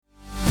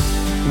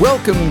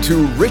Welcome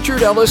to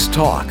Richard Ellis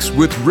Talks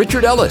with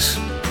Richard Ellis.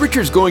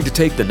 Richard's going to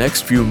take the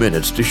next few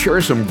minutes to share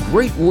some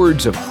great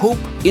words of hope,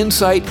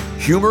 insight,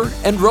 humor,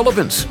 and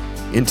relevance.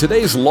 In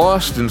today's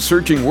lost and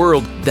searching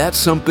world, that's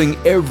something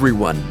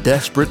everyone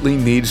desperately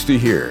needs to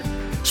hear.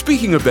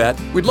 Speaking of that,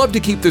 we'd love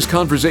to keep this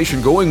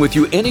conversation going with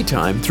you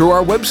anytime through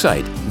our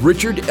website,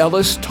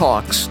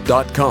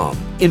 richardellistalks.com.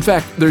 In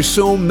fact, there's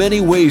so many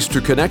ways to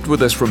connect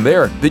with us from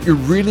there that you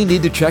really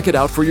need to check it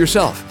out for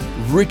yourself,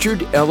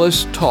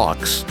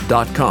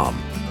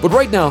 richardellistalks.com. But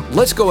right now,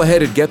 let's go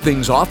ahead and get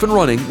things off and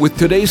running with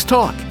today's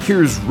talk.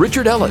 Here's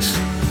Richard Ellis.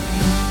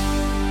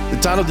 The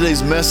title of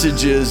today's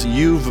message is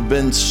You've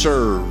Been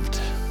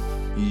Served.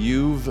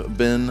 You've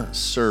been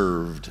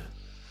served.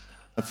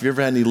 If you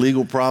ever had any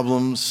legal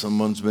problems,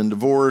 someone's been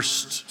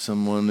divorced,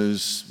 someone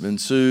who's been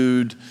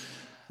sued,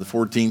 the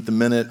 14th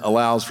Amendment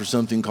allows for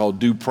something called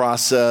due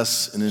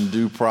process, and in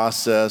due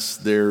process,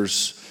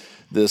 there's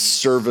this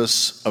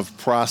service of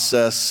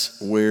process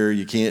where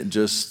you can't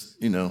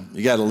just, you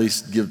got to at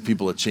least give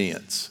people a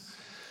chance.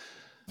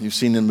 You've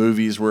seen in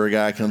movies where a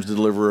guy comes to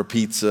deliver a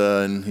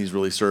pizza and he's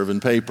really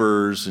serving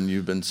papers and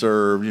you've been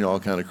served, all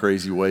kind of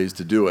crazy ways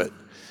to do it.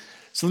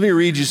 So let me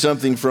read you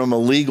something from a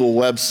legal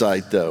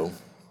website though.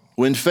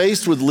 When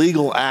faced with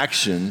legal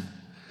action,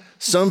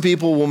 some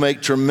people will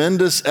make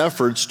tremendous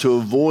efforts to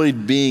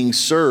avoid being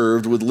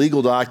served with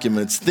legal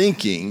documents,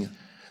 thinking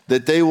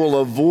that they will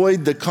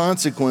avoid the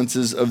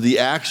consequences of the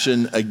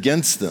action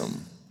against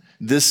them.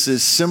 This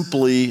is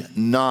simply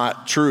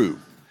not true.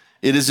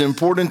 It is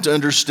important to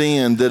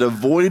understand that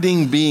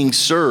avoiding being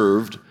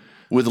served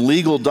with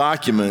legal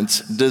documents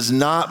does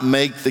not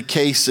make the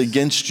case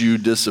against you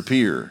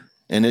disappear.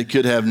 And it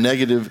could have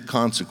negative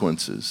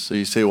consequences. So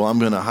you say, well, I'm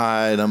going to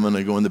hide, I'm going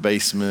to go in the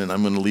basement,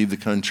 I'm going to leave the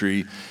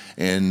country,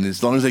 and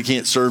as long as they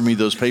can't serve me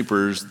those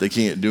papers, they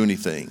can't do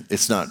anything.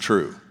 It's not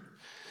true.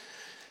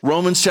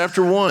 Romans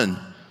chapter 1.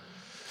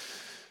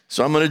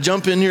 So I'm going to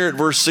jump in here at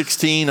verse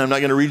 16. I'm not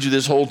going to read you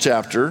this whole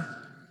chapter.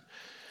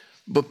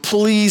 But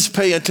please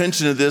pay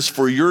attention to this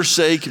for your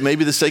sake,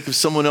 maybe the sake of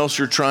someone else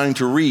you're trying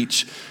to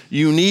reach.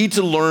 You need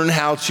to learn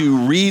how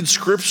to read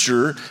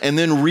Scripture and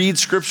then read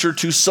Scripture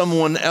to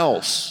someone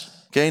else.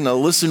 Okay, now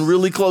listen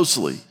really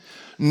closely.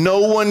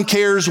 No one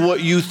cares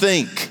what you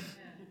think.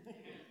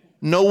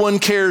 No one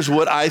cares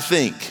what I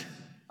think.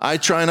 I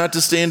try not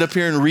to stand up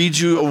here and read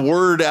you a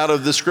word out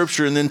of the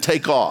Scripture and then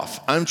take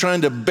off. I'm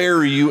trying to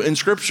bury you in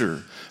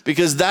Scripture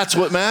because that's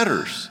what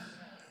matters.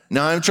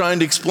 Now I'm trying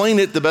to explain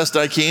it the best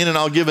I can and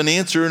I'll give an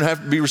answer and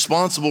have to be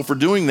responsible for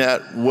doing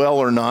that well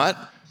or not.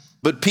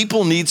 But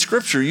people need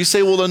Scripture. You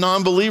say, well, the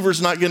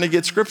non-believer's not going to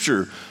get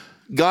Scripture.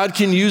 God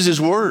can use His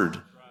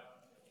Word,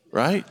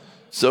 right?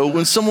 So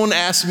when someone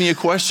asks me a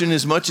question,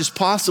 as much as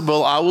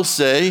possible, I will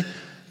say,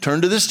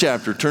 turn to this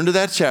chapter, turn to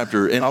that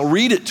chapter, and I'll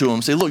read it to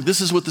them. Say, look, this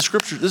is what the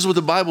Scripture, this is what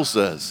the Bible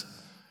says.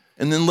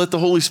 And then let the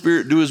Holy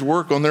Spirit do His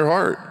work on their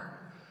heart.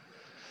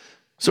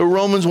 So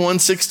Romans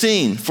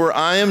 1:16, for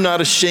I am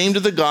not ashamed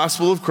of the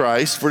gospel of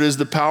Christ, for it is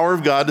the power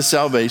of God to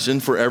salvation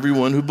for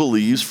everyone who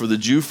believes, for the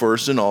Jew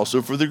first and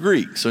also for the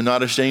Greek. So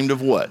not ashamed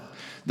of what?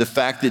 The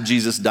fact that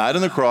Jesus died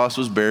on the cross,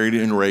 was buried,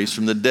 and raised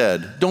from the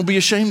dead. Don't be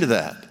ashamed of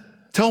that.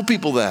 Tell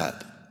people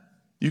that.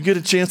 You get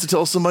a chance to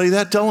tell somebody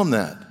that, tell them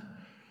that.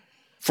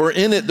 For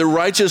in it the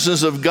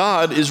righteousness of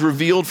God is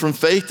revealed from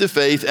faith to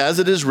faith, as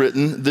it is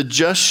written, the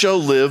just shall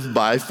live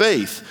by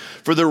faith.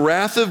 For the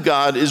wrath of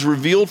God is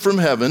revealed from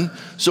heaven.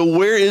 So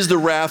where is the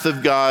wrath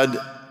of God?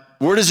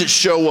 Where does it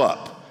show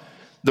up?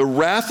 The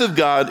wrath of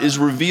God is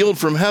revealed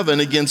from heaven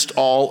against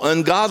all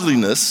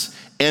ungodliness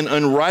and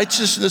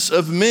unrighteousness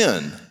of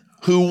men.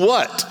 Who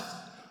what?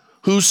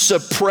 Who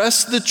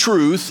suppress the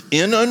truth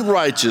in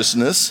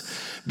unrighteousness,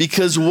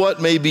 because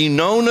what may be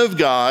known of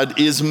God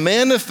is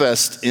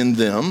manifest in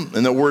them.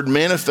 And the word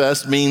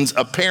manifest means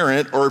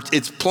apparent, or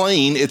it's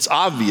plain, it's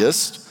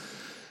obvious.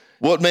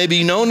 What may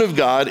be known of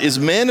God is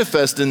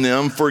manifest in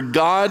them, for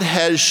God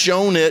has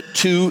shown it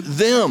to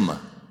them.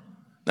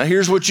 Now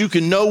here's what you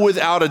can know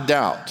without a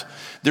doubt.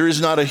 There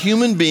is not a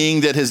human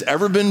being that has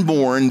ever been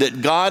born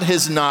that God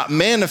has not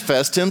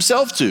manifest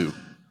Himself to.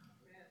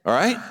 All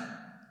right?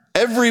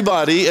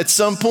 Everybody at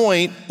some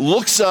point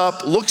looks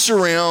up, looks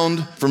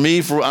around. For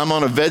me, I'm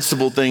on a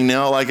vegetable thing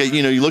now. Like,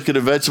 you look at a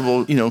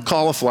vegetable,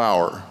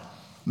 cauliflower.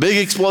 Big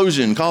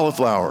explosion,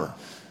 cauliflower.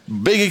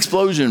 Big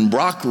explosion,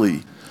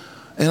 broccoli.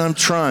 And I'm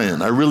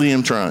trying. I really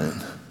am trying.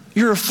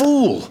 You're a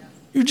fool.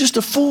 You're just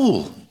a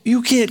fool.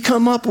 You can't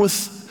come up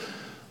with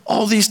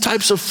all these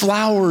types of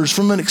flowers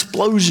from an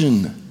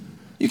explosion.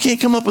 You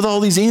can't come up with all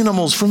these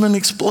animals from an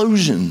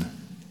explosion.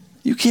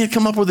 You can't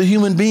come up with a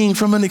human being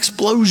from an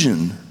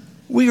explosion.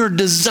 We are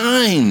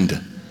designed.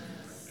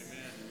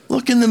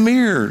 Look in the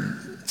mirror.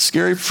 It's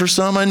scary for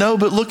some, I know,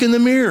 but look in the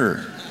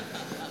mirror.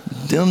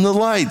 Dim the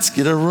lights.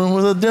 Get a room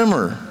with a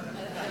dimmer.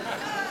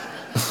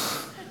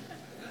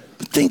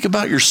 But think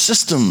about your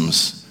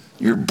systems,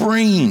 your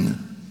brain.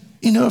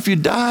 If you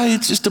die,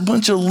 it's just a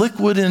bunch of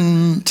liquid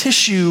and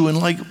tissue and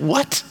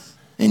what?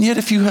 And yet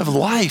if you have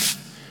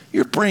life,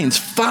 your brain's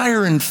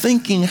fire and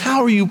thinking.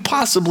 How are you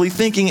possibly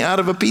thinking out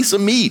of a piece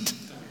of meat?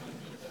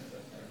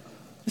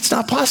 It's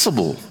not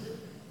possible.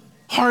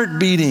 Heart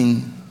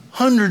beating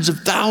hundreds of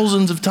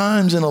thousands of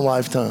times in a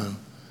lifetime.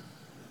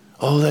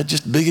 Oh, that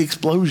just big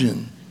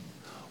explosion.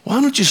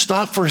 Why don't you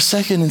stop for a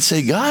second and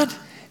say, God,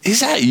 is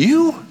that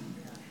you?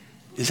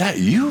 Is that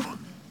you?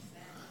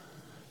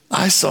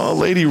 I saw a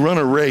lady run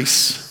a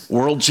race,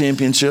 world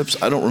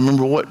championships. I don't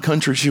remember what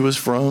country she was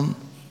from,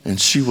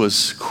 and she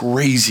was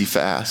crazy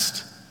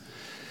fast.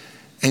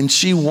 And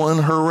she won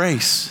her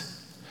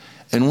race.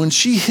 And when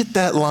she hit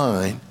that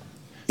line,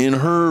 in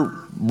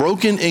her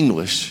broken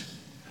English,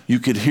 you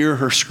could hear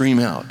her scream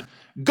out,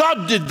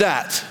 God did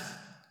that.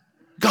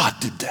 God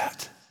did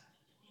that.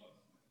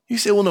 You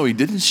say, well, no, he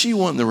didn't. She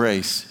won the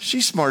race.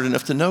 She's smart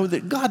enough to know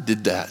that God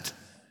did that.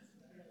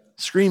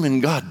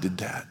 Screaming, God did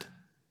that.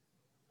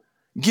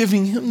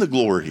 Giving him the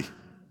glory.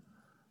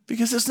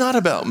 Because it's not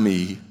about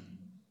me.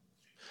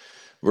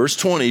 Verse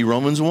 20,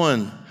 Romans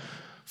 1.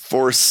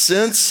 For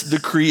since the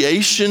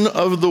creation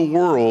of the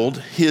world,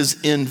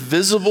 his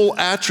invisible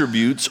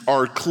attributes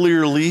are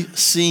clearly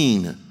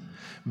seen,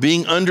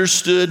 being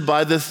understood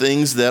by the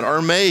things that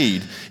are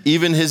made,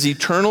 even his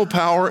eternal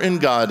power and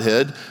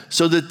Godhead,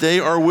 so that they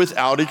are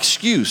without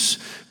excuse.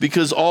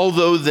 Because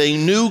although they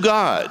knew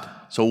God,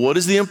 so what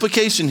is the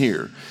implication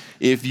here?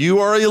 If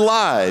you are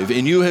alive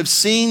and you have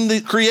seen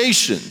the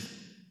creation,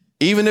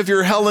 even if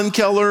you're Helen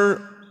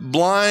Keller,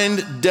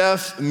 blind,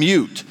 deaf,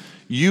 mute,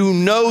 you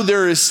know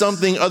there is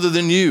something other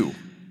than you.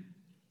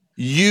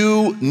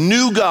 You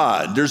knew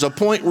God. There's a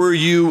point where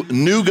you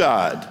knew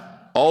God.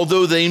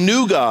 Although they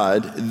knew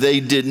God, they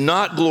did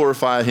not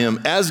glorify him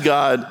as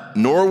God,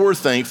 nor were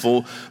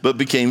thankful, but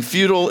became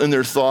futile in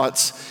their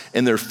thoughts,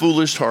 and their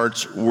foolish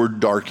hearts were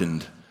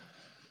darkened.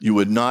 You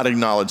would not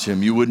acknowledge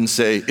him. You wouldn't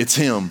say, it's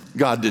him.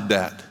 God did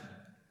that.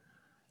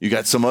 You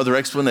got some other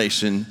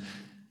explanation.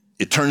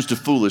 It turns to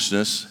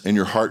foolishness, and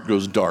your heart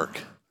goes dark.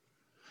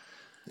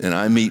 And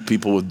I meet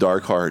people with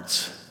dark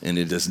hearts, and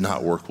it does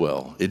not work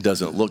well. It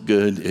doesn't look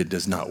good. It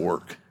does not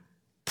work.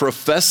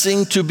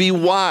 Professing to be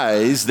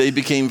wise, they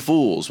became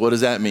fools. What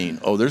does that mean?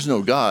 Oh, there's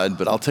no God,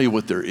 but I'll tell you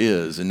what there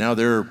is. And now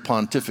they're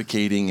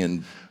pontificating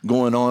and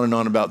going on and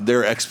on about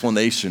their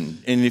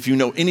explanation. And if you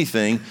know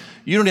anything,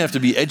 you don't have to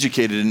be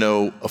educated to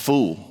know a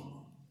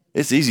fool.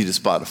 It's easy to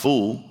spot a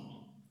fool.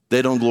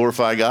 They don't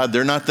glorify God.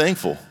 They're not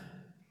thankful.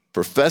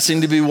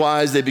 Professing to be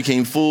wise, they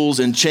became fools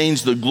and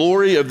changed the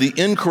glory of the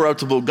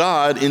incorruptible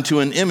God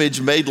into an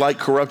image made like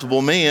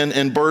corruptible man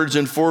and birds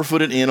and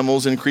four-footed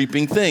animals and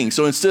creeping things.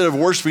 So instead of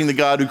worshiping the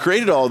God who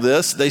created all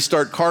this, they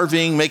start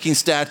carving, making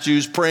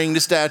statues, praying to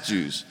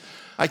statues.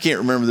 I can't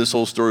remember this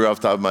whole story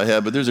off the top of my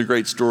head, but there's a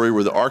great story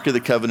where the Ark of the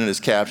Covenant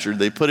is captured.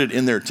 They put it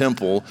in their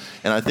temple,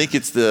 and I think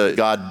it's the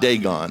god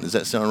Dagon. Does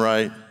that sound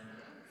right?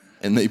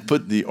 And they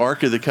put the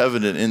Ark of the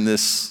Covenant in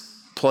this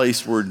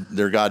place where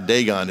their god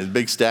Dagon, a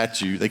big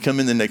statue. They come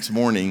in the next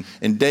morning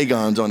and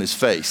Dagon's on his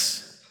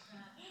face.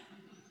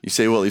 You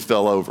say, well, he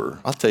fell over.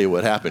 I'll tell you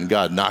what happened.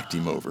 God knocked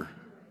him over.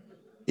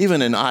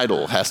 Even an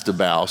idol has to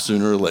bow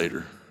sooner or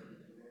later.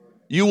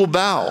 You will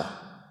bow.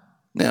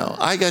 Now,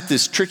 I got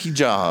this tricky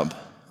job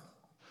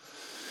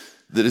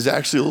that is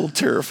actually a little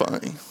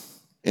terrifying.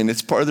 And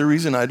it's part of the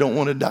reason I don't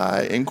want to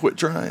die and quit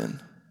trying.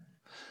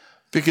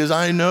 Because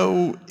I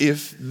know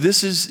if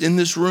this is in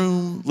this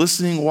room,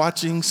 listening,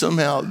 watching,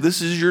 somehow,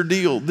 this is your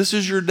deal. This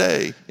is your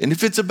day. And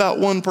if it's about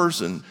one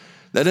person,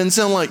 that doesn't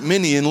sound like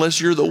many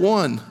unless you're the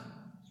one.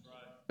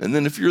 And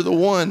then if you're the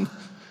one,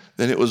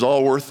 then it was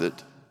all worth it.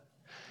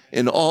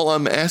 And all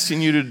I'm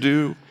asking you to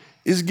do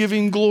is give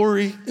him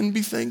glory and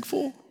be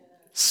thankful.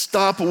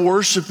 Stop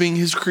worshiping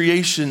his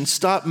creation.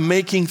 Stop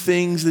making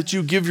things that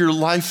you give your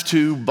life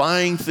to,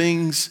 buying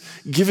things,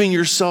 giving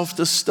yourself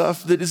to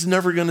stuff that is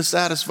never going to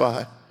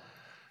satisfy.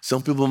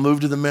 Some people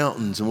move to the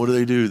mountains, and what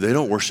do? They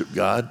don't worship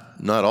God.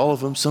 Not all of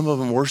them. Some of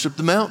them worship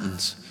the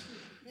mountains,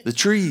 the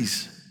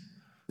trees.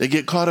 They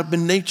get caught up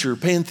in nature,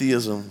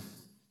 pantheism.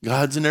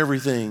 God's in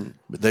everything,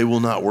 but they will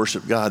not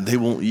worship God. They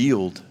won't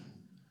yield.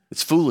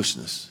 It's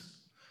foolishness.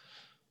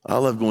 I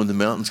love going to the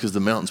mountains because the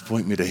mountains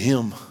point me to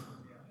him.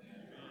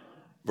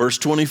 Verse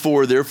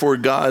 24, therefore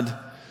God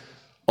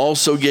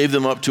also gave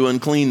them up to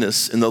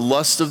uncleanness in the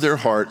lust of their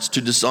hearts to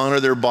dishonor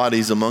their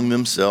bodies among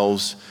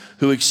themselves,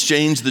 who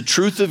exchanged the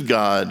truth of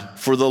God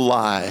for the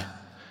lie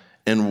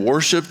and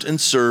worshiped and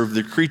served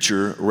the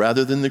creature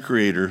rather than the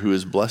creator, who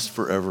is blessed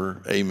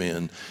forever.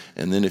 Amen.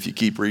 And then if you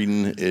keep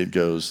reading, it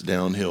goes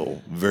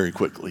downhill very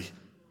quickly.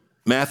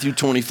 Matthew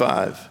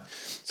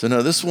 25. So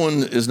now this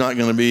one is not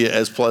going to be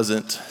as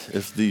pleasant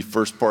if the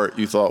first part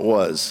you thought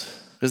was.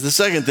 Because the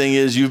second thing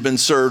is you've been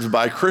served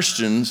by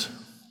Christians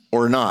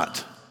or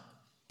not.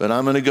 But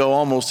I'm going to go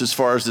almost as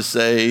far as to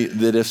say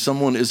that if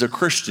someone is a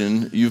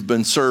Christian, you've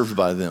been served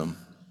by them.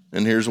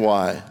 And here's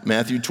why.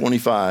 Matthew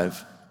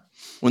 25.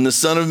 When the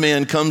Son of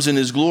Man comes in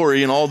his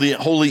glory and all the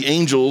holy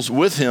angels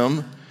with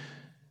him,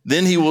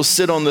 then he will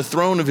sit on the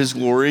throne of his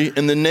glory,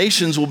 and the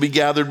nations will be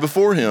gathered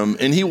before him,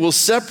 and he will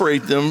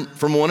separate them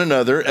from one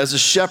another as a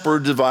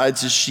shepherd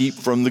divides his sheep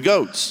from the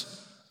goats.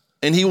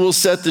 And he will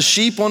set the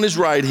sheep on his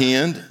right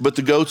hand, but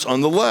the goats on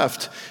the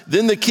left.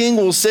 Then the king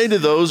will say to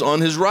those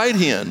on his right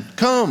hand,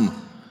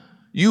 come,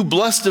 You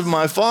blessed of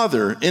my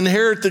Father,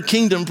 inherit the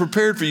kingdom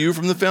prepared for you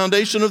from the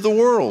foundation of the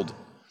world.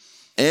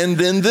 And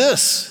then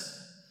this,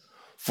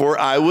 for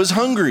I was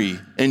hungry,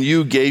 and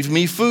you gave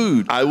me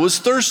food. I was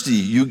thirsty,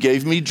 you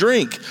gave me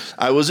drink.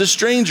 I was a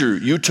stranger,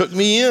 you took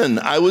me in.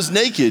 I was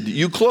naked,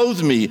 you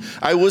clothed me.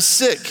 I was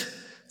sick,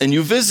 and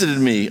you visited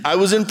me. I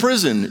was in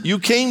prison, you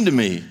came to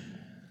me.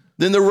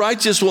 Then the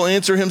righteous will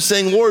answer him,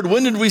 saying, Lord,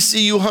 when did we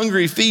see you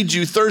hungry, feed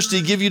you,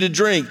 thirsty, give you to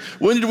drink?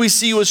 When did we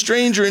see you a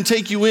stranger and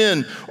take you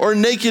in, or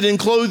naked and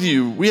clothe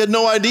you? We had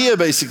no idea,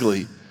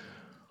 basically.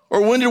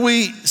 Or when did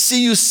we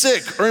see you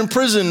sick or in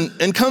prison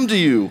and come to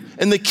you?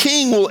 And the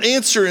king will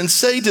answer and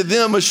say to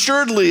them,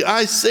 assuredly,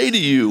 I say to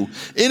you,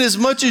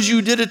 inasmuch as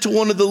you did it to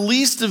one of the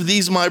least of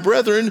these, my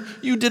brethren,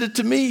 you did it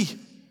to me.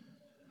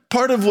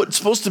 Part of what's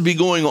supposed to be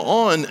going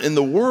on in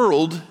the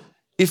world,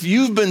 if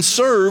you've been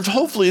served,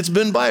 hopefully it's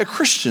been by a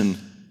Christian,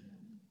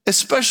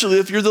 especially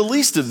if you're the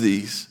least of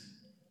these.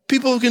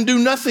 People who can do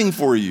nothing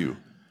for you.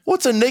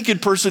 What's a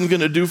naked person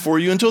going to do for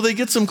you until they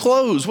get some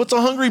clothes? What's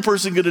a hungry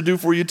person going to do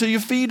for you until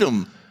you feed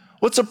them?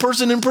 What's a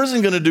person in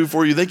prison going to do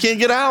for you? They can't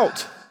get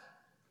out.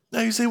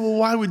 Now you say, well,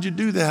 why would you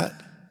do that?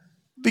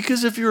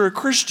 Because if you're a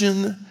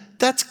Christian,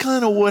 that's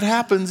kind of what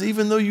happens,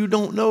 even though you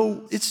don't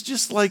know.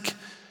 It's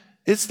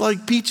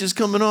like peaches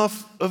coming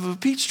off of a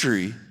peach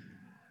tree.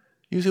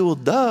 You say, well,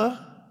 duh.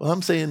 Well,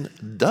 I'm saying,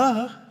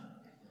 duh.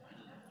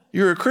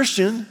 You're a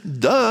Christian,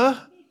 duh.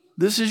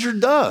 This is your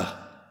duh.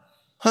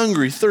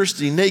 Hungry,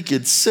 thirsty,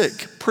 naked,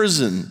 sick,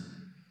 prison.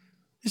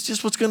 It's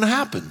just what's going to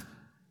happen.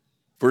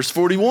 Verse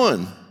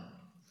 41.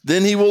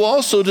 Then he will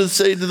also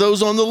say to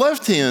those on the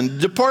left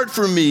hand, depart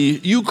from me,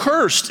 you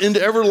cursed,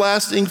 into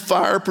everlasting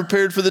fire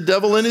prepared for the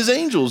devil and his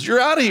angels. You're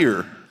out of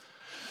here.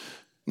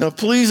 Now,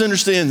 please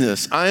understand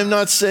this. I am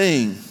not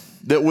saying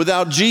that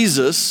without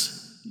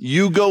Jesus,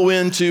 you go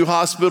into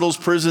hospitals,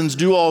 prisons,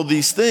 do all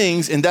these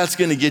things, and that's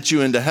going to get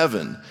you into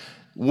heaven.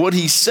 What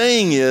he's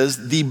saying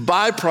is the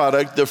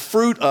byproduct, the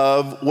fruit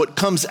of what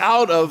comes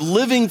out of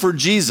living for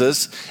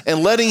Jesus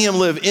and letting him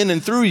live in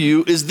and through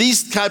you is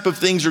these type of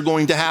things are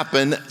going to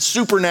happen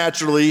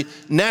supernaturally,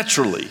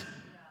 naturally.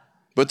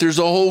 But there's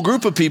a whole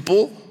group of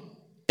people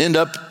end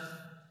up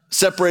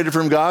separated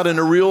from God in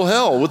a real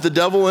hell with the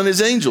devil and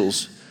his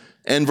angels.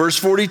 And verse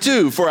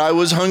 42, for I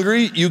was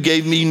hungry, you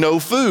gave me no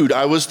food.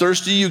 I was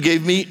thirsty, you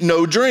gave me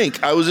no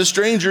drink. I was a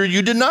stranger,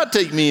 you did not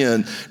take me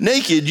in.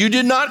 Naked, you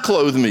did not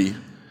clothe me.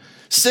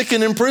 Sick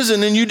and in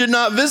prison, and you did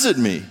not visit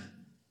me.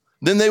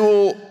 Then they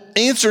will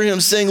answer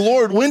him, saying,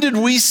 Lord, when did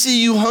we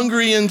see you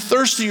hungry and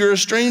thirsty or a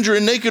stranger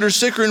and naked or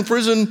sick or in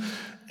prison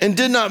and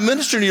did not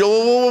minister to you?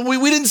 Oh,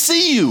 we didn't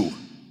see you.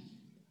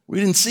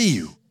 We didn't see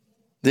you.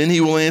 Then he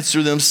will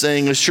answer them,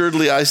 saying,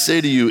 assuredly, I say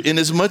to you,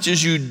 inasmuch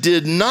as you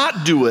did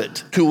not do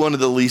it to one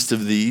of the least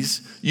of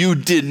these, you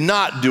did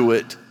not do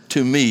it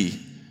to me.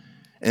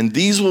 And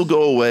these will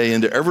go away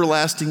into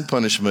everlasting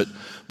punishment,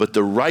 but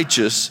the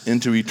righteous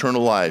into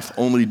eternal life.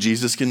 Only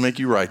Jesus can make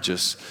you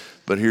righteous.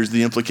 But here's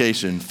the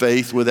implication.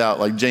 Faith without,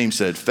 like James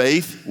said,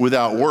 faith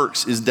without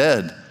works is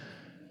dead.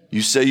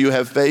 You say you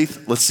have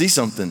faith, let's see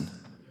something.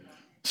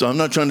 So I'm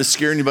not trying to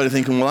scare anybody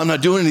thinking, well, I'm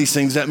not doing these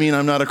things. That means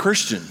I'm not a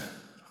Christian.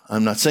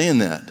 I'm not saying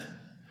that.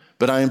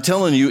 But I am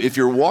telling you, if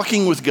you're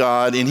walking with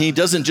God and he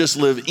doesn't just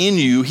live in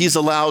you, he's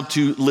allowed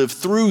to live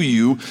through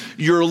you,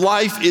 your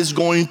life is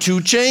going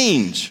to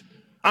change.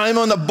 I'm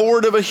on the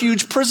board of a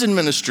huge prison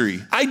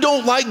ministry. I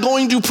don't like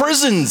going to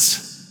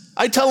prisons.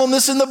 I tell them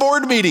this in the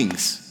board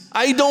meetings.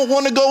 I don't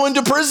want to go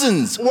into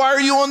prisons. Why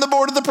are you on the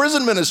board of the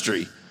prison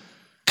ministry?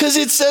 Because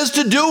it says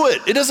to do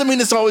it. It doesn't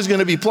mean it's always going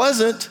to be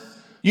pleasant.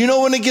 You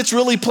know when it gets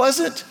really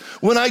pleasant?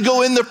 When I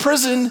go in the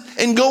prison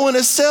and go in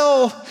a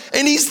cell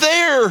and he's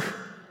there.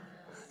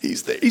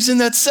 He's there. He's in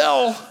that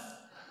cell.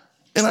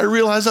 And I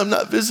realize I'm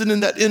not visiting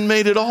that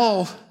inmate at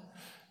all.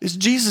 It's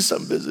Jesus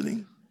I'm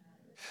visiting.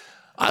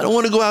 I don't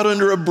want to go out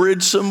under a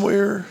bridge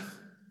somewhere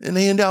and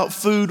hand out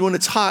food when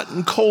it's hot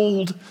and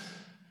cold.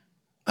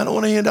 I don't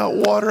want to hand out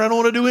water. I don't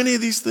want to do any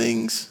of these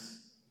things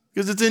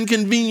because it's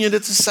inconvenient.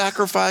 It's a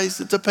sacrifice.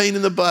 It's a pain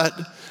in the butt.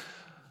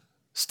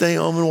 Stay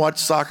home and watch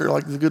soccer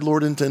like the good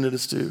Lord intended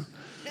us to.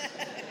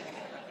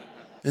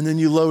 And then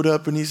you load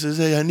up and he says,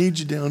 hey, I need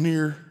you down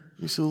here.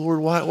 You say, Lord,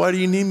 why do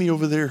you need me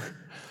over there?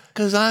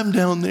 Because I'm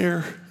down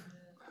there.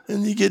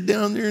 And you get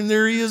down there and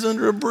there he is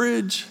under a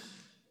bridge.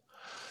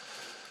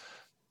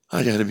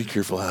 I got to be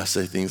careful how I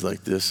say things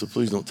like this, so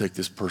please don't take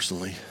this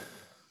personally.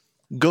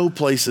 Go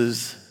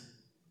places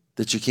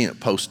that you can't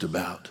post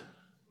about.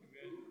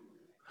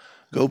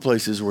 Go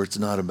places where it's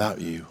not about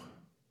you.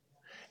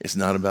 It's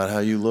not about how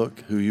you look,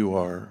 who you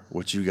are,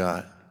 what you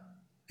got.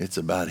 It's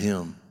about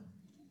him.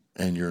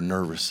 And you're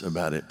nervous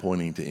about it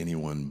pointing to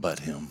anyone but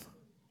him,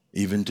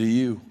 even to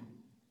you.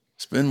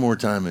 Spend more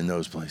time in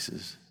those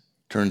places.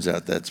 Turns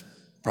out that's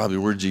probably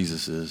where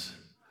Jesus is.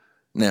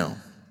 Now,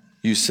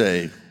 you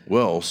say,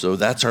 well, so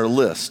that's our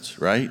list,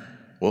 right?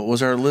 What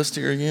was our list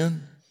here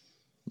again?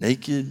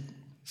 Naked,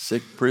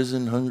 sick,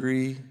 prison,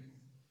 hungry,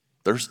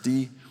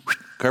 thirsty,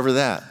 cover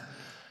that.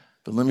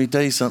 But let me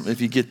tell you something,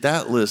 if you get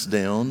that list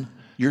down,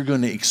 you're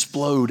going to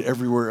explode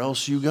everywhere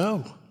else you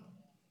go.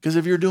 Because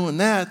if you're doing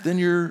that, then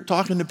you're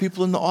talking to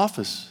people in the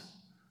office.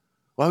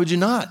 Why would you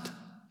not?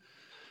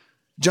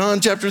 John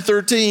chapter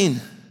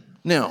 13.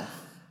 Now,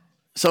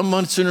 some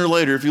months sooner or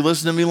later, if you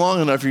listen to me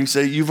long enough, you can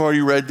say, you've already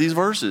read these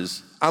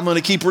verses. I'm going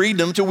to keep reading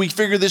them until we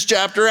figure this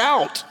chapter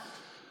out.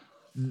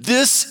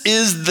 This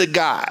is the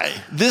guy.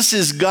 This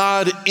is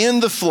God in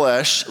the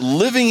flesh,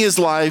 living his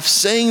life,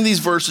 saying these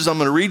verses. I'm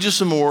going to read you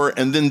some more,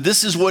 and then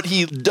this is what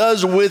he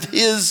does with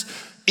his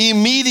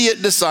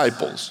immediate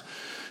disciples.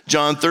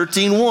 John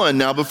 13:1.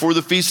 Now before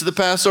the feast of the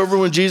Passover,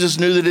 when Jesus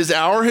knew that his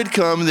hour had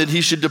come, that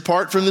he should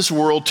depart from this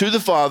world to the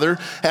Father,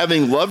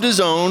 having loved his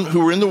own who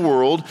were in the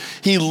world,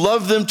 he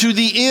loved them to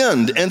the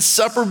end. And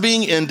supper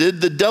being ended,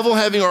 the devil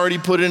having already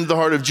put into the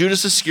heart of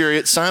Judas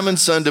Iscariot,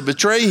 Simon's son, to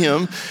betray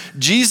him,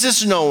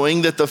 Jesus,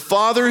 knowing that the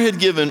Father had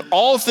given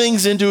all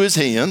things into his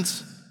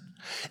hands,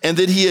 and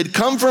that he had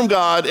come from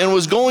God and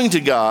was going to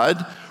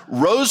God,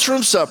 rose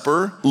from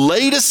supper,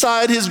 laid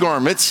aside his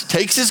garments,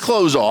 takes his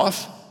clothes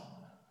off,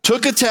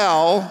 took a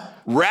towel,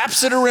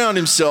 wraps it around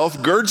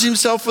himself, girds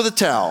himself with a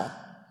towel.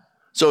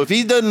 So if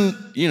he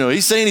doesn't,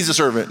 he's saying he's a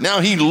servant. Now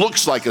he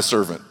looks like a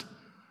servant.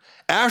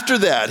 After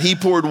that, he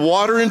poured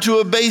water into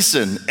a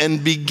basin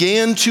and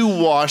began to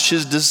wash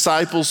his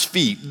disciples'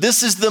 feet.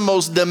 This is the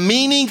most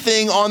demeaning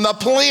thing on the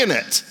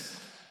planet.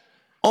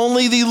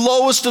 Only the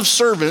lowest of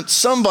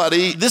servants,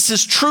 this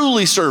is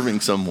truly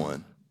serving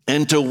someone.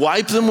 And to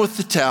wipe them with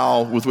the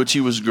towel with which he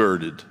was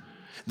girded.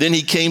 Then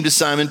he came to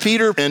Simon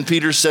Peter, and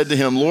Peter said to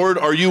him, Lord,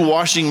 are you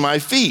washing my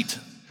feet?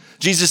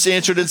 Jesus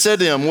answered and said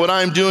to him, what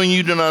I'm doing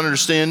you do not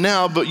understand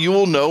now, but you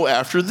will know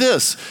after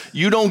this.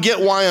 You don't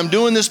get why I'm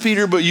doing this,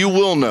 Peter, but you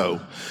will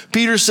know.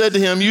 Peter said to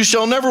him, you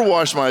shall never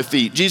wash my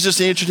feet. Jesus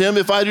answered him,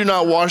 if I do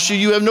not wash you,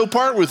 you have no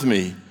part with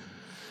me.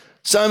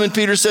 Simon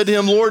Peter said to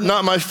him, Lord,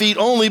 not my feet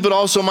only, but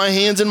also my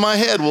hands and my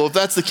head. Well, if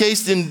that's the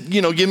case, then,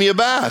 give me a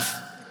bath.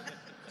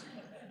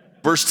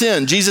 Verse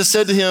 10, Jesus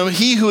said to him,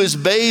 he who is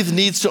bathed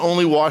needs to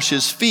only wash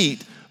his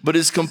feet, but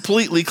is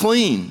completely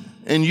clean.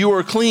 And you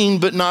are clean,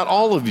 but not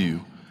all of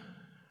you.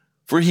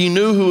 For he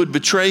knew who would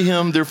betray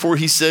him, therefore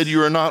he said,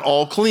 you are not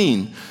all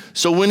clean.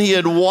 So when he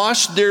had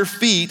washed their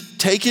feet,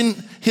 taken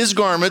his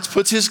garments,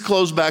 puts his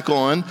clothes back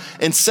on,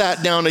 and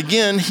sat down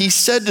again, he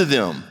said to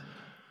them,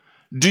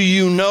 do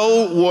you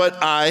know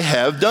what I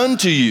have done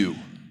to you?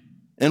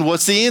 And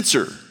what's the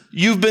answer?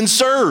 You've been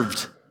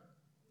served.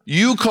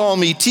 You call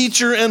me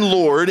teacher and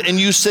Lord, and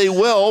you say,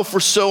 well, for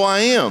so I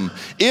am.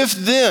 If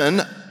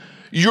then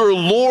your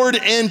Lord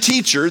and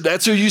teacher,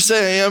 that's who you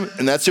say I am,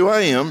 and that's who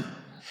I am,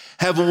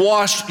 have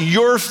washed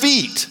your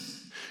feet,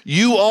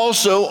 you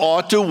also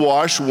ought to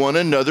wash one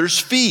another's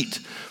feet.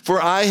 For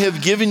I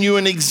have given you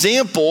an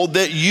example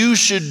that you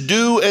should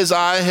do as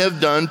I have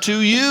done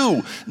to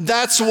you.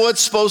 That's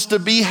what's supposed to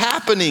be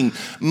happening.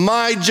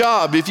 My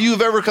job, if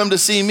you've ever come to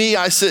see me,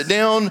 I sit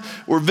down,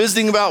 we're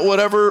visiting about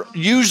whatever,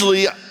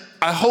 usually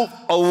I hope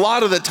a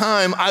lot of the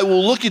time I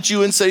will look at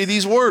you and say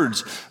these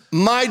words.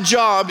 My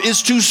job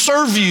is to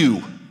serve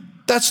you.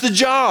 That's the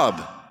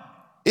job.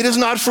 It is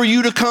not for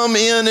you to come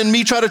in and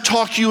me try to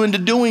talk you into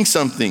doing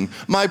something.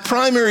 My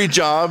primary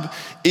job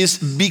is,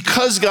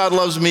 because God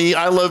loves me,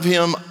 I love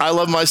him, I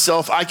love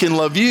myself, I can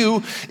love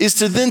you, is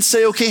to then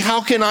say, okay,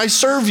 how can I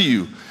serve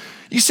you?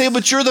 You say,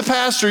 but you're the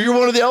pastor, you're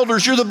one of the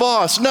elders, you're the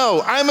boss.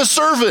 No, I'm a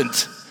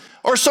servant.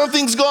 Or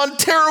something's gone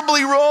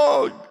terribly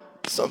wrong.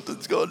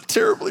 Something's gone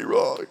terribly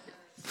wrong.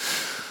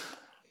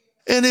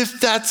 And if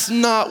that's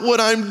not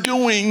what I'm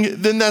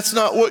doing, then that's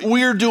not what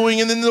we're doing.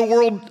 And in the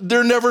world,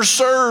 they're never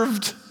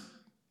served.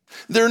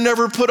 They're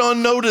never put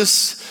on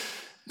notice.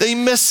 They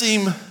miss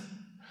him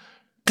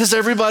because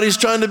everybody's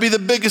trying to be the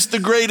biggest, the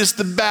greatest,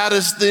 the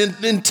baddest, the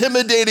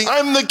intimidating.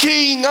 I'm the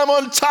king, I'm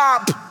on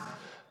top.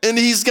 And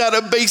he's got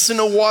a basin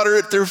of water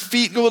at their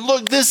feet going,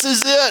 look, this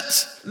is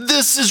it.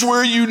 This is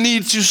where you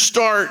need to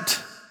start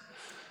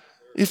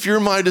if you're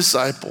my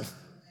disciple.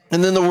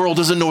 And then the world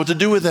doesn't know what to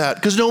do with that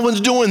because no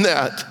one's doing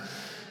that.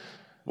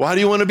 Why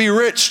do you want to be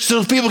rich?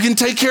 So people can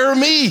take care of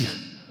me.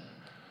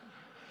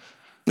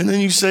 And then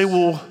you say,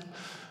 well,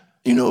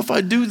 if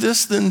I do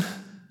this, then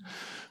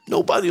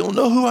nobody will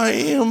know who I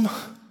am.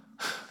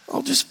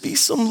 I'll just be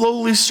some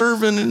lowly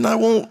servant and I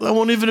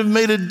won't even have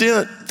made a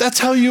dent. That's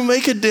how you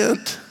make a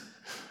dent.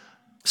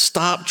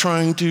 Stop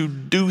trying to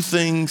do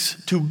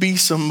things to be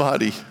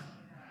somebody.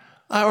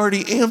 I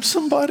already am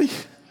somebody.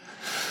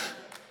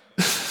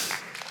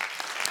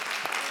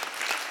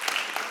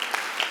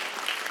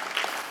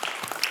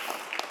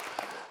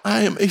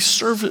 I am a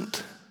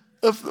servant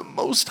of the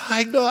Most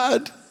High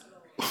God.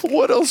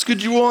 What else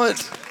could you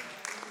want?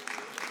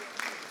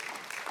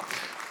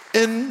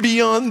 And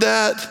beyond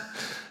that,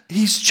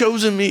 he's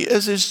chosen me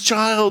as his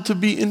child to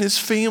be in his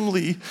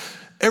family.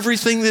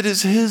 Everything that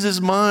is his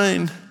is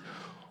mine.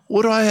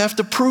 What do I have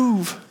to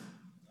prove?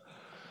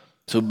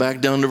 So back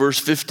down to verse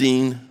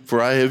 15.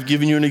 For I have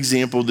given you an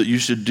example that you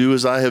should do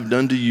as I have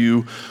done to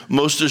you.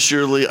 Most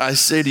assuredly, I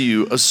say to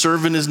you, a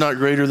servant is not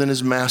greater than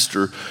his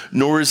master,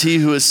 nor is he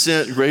who is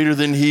sent greater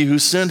than he who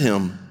sent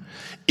him.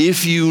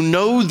 If you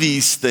know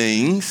these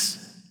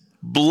things,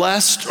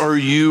 blessed are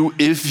you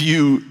if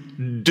you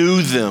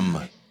do them.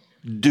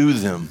 do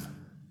them.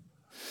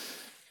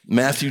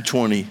 Matthew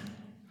 20.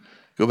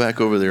 Go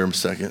back over there a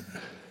second.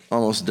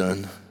 Almost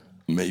done,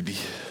 maybe.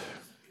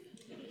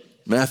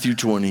 Matthew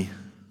 20.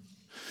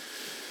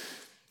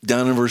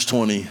 Down in verse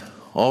 20.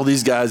 All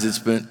these guys that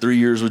spent 3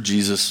 years with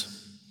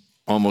Jesus,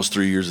 almost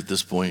 3 years at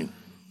this point.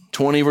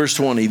 20, verse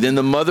 20. Then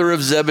the mother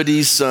of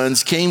Zebedee's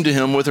sons came to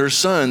him with her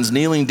sons,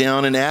 kneeling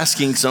down and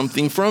asking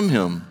something from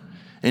him.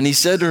 And he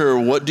said to her,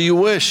 what do you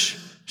wish?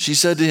 She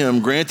said to him,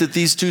 grant that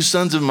these 2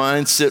 sons of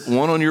mine sit,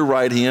 one on your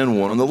right hand,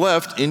 one on the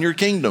left, in your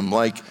kingdom.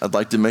 Like, I'd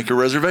like to make a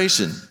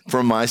reservation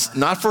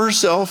not for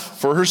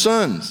herself, for her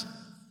sons.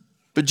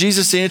 But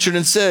Jesus answered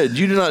and said,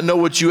 you do not know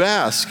what you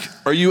ask.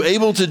 Are you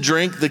able to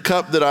drink the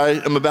cup that I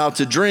am about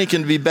to drink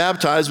and be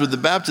baptized with the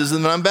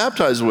baptism that I'm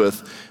baptized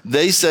with?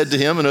 They said to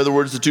him, in other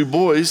words, the 2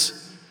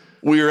 boys,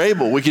 we are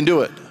able, we can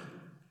do it.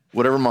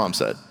 Whatever mom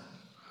said.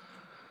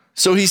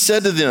 So he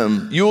said to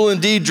them, you will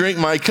indeed drink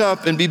my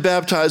cup and be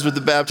baptized with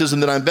the baptism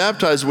that I'm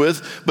baptized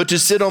with, but to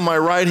sit on my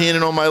right hand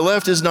and on my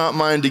left is not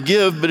mine to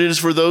give, but it is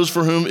for those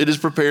for whom it is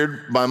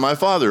prepared by my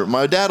Father.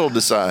 My dad will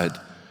decide.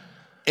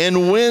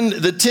 And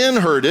when the 10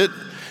 heard it,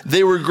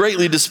 they were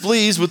greatly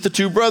displeased with the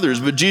 2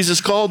 brothers. But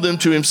Jesus called them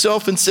to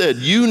himself and said,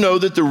 you know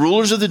that the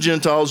rulers of the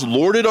Gentiles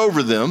lord it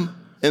over them,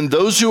 and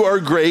those who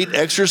are great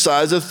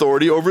exercise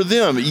authority over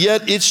them.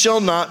 Yet it shall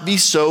not be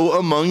so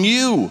among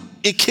you.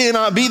 It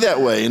cannot be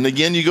that way. And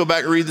again, you go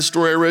back and read the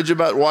story I read you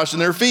about washing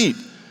their feet.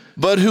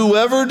 But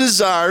whoever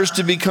desires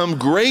to become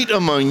great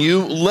among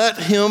you, let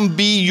him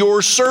be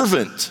your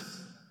servant.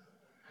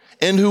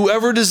 And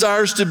whoever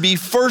desires to be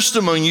first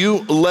among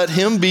you, let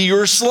him be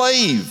your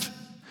slave.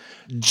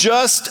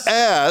 Just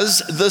as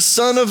the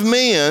Son of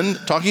Man,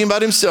 talking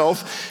about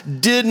himself,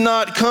 did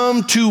not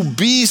come to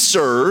be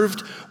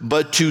served,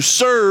 but to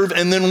serve,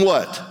 and then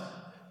what?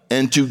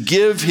 And to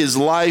give his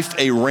life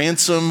a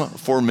ransom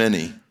for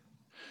many.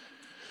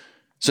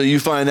 So you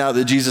find out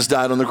that Jesus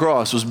died on the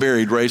cross, was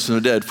buried, raised from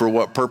the dead. For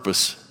what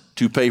purpose?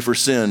 To pay for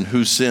sin.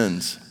 Whose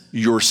sins?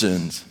 Your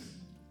sins.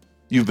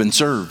 You've been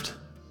served.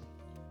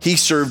 He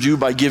served you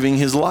by giving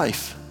his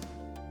life.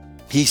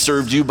 He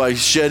served you by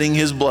shedding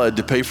his blood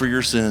to pay for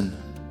your sin.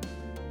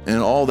 And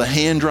all the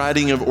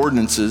handwriting of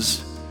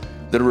ordinances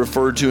that are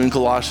referred to in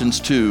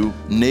Colossians 2,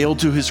 nailed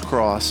to his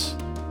cross,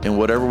 and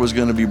whatever was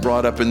going to be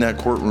brought up in that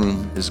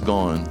courtroom is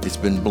gone. It's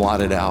been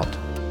blotted out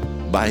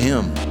by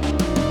him.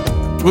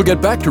 We'll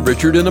get back to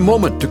Richard in a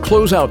moment to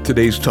close out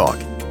today's talk.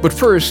 But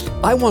first,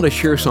 I want to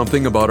share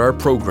something about our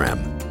program.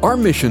 Our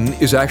mission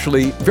is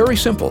actually very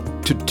simple,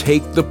 to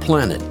take the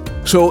planet.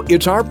 So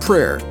it's our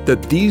prayer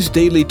that these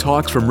daily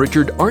talks from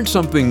Richard aren't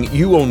something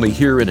you only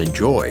hear and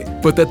enjoy,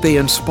 but that they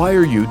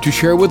inspire you to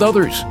share with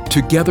others.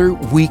 Together,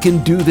 we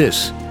can do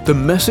this. The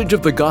message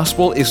of the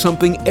gospel is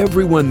something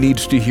everyone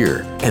needs to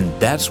hear, and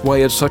that's why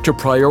it's such a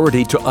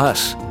priority to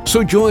us.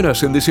 So join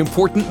us in this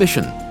important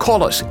mission.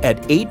 Call us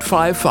at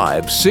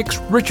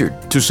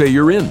 855-6-RICHARD to say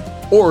you're in.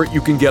 Or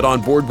you can get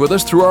on board with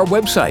us through our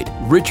website,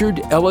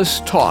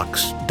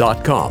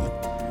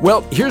 richardellistalks.com.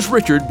 Well, here's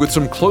Richard with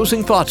some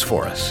closing thoughts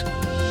for us.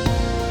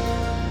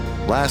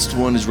 Last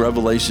one is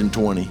Revelation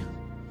 20.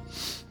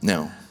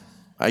 Now,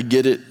 I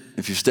get it.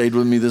 If you stayed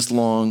with me this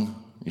long,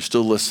 you're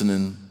still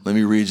listening, let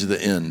me read you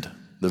the end,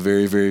 the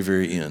very, very,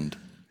 very end.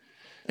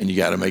 And you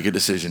got to make a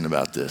decision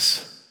about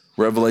this.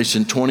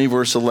 Revelation 20,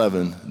 verse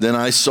 11. Then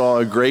I saw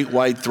a great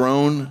white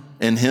throne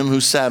and him who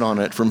sat on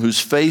it, from whose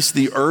face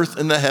the earth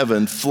and the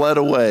heaven fled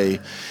away,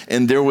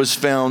 and there was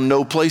found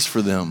no place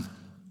for them.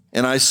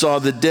 And I saw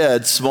the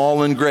dead,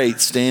 small and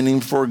great, standing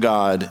before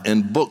God,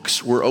 and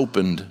books were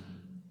opened.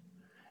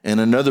 And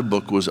another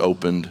book was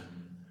opened,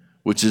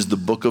 which is the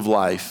book of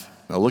life.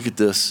 Now look at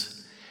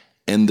this.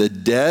 And the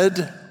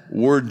dead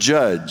were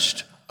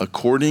judged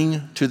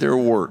according to their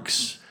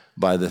works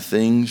by the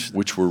things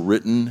which were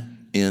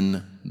written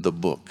in the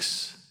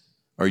books.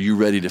 Are you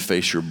ready to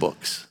face your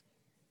books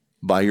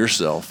by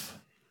yourself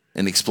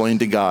and explain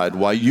to God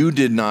why you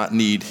did not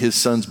need his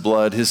son's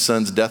blood, his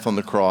son's death on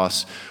the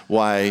cross,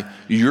 why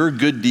your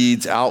good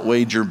deeds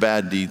outweighed your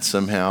bad deeds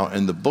somehow,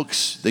 and the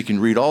books, they can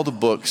read all the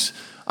books.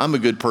 I'm a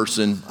good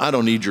person. I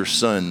don't need your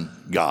son,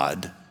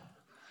 God.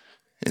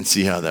 And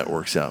see how that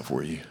works out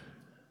for you.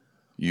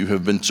 You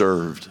have been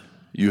served.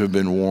 You have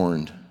been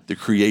warned. The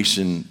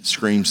creation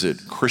screams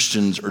it.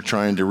 Christians are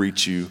trying to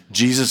reach you.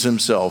 Jesus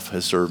himself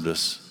has served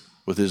us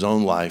with his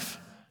own life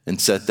and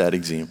set that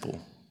example.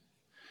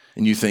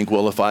 And you think,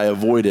 well, if I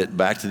avoid it,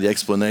 back to the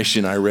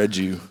explanation I read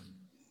you,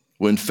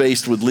 when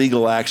faced with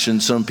legal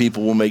action, some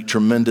people will make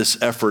tremendous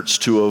efforts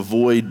to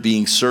avoid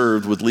being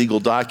served with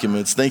legal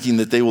documents, thinking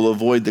that they will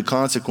avoid the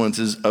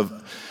consequences of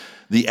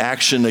the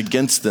action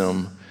against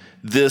them.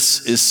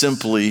 This is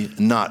simply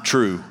not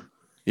true.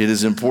 It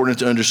is important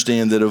to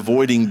understand that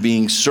avoiding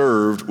being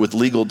served with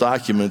legal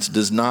documents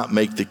does not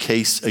make the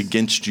case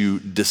against you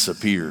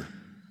disappear.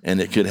 And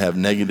it could have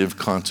negative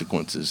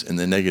consequences. And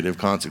the negative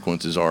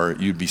consequences are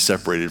you'd be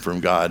separated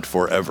from God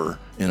forever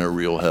in a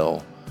real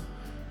hell.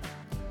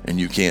 And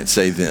you can't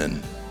say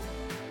then,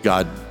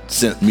 God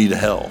sent me to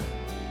hell.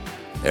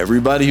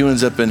 Everybody who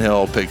ends up in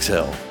hell picks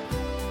hell.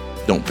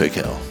 Don't pick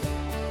hell.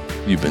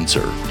 you've been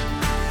served.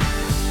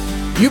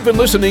 You've been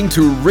listening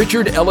to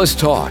Richard Ellis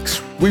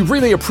Talks. We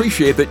really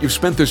appreciate that you've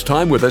spent this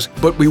time with us,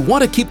 but we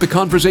want to keep the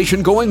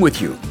conversation going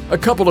with you. A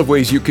couple of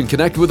ways you can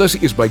connect with us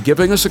is by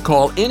giving us a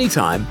call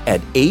anytime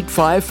at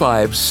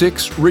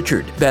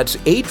 855-6-RICHARD. That's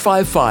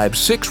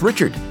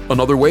 855-6-RICHARD.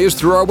 Another way is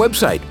through our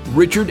website,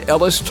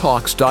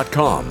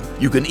 richardellistalks.com.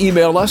 You can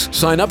email us,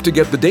 sign up to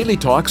get the daily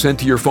talk sent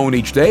to your phone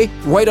each day,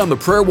 write on the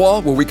prayer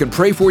wall where we can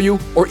pray for you,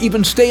 or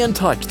even stay in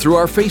touch through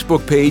our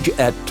Facebook page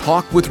at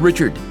Talk with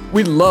Richard.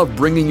 We love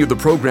bringing you the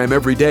program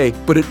every day,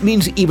 but it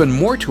means even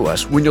more to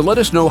us when you let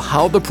us know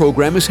how the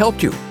program has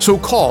helped you. So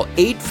call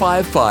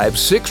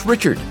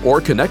 855-6-RICHARD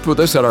or connect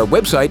with us at our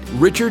website,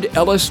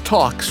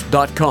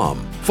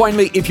 richardellistalks.com.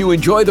 Finally, if you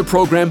enjoy the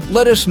program,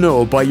 let us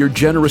know by your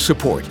generous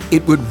support.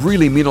 It would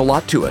really mean a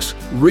lot to us.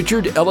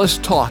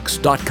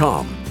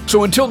 richardellistalks.com.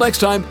 So until next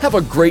time, have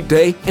a great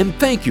day, and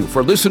thank you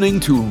for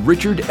listening to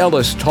Richard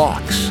Ellis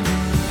Talks.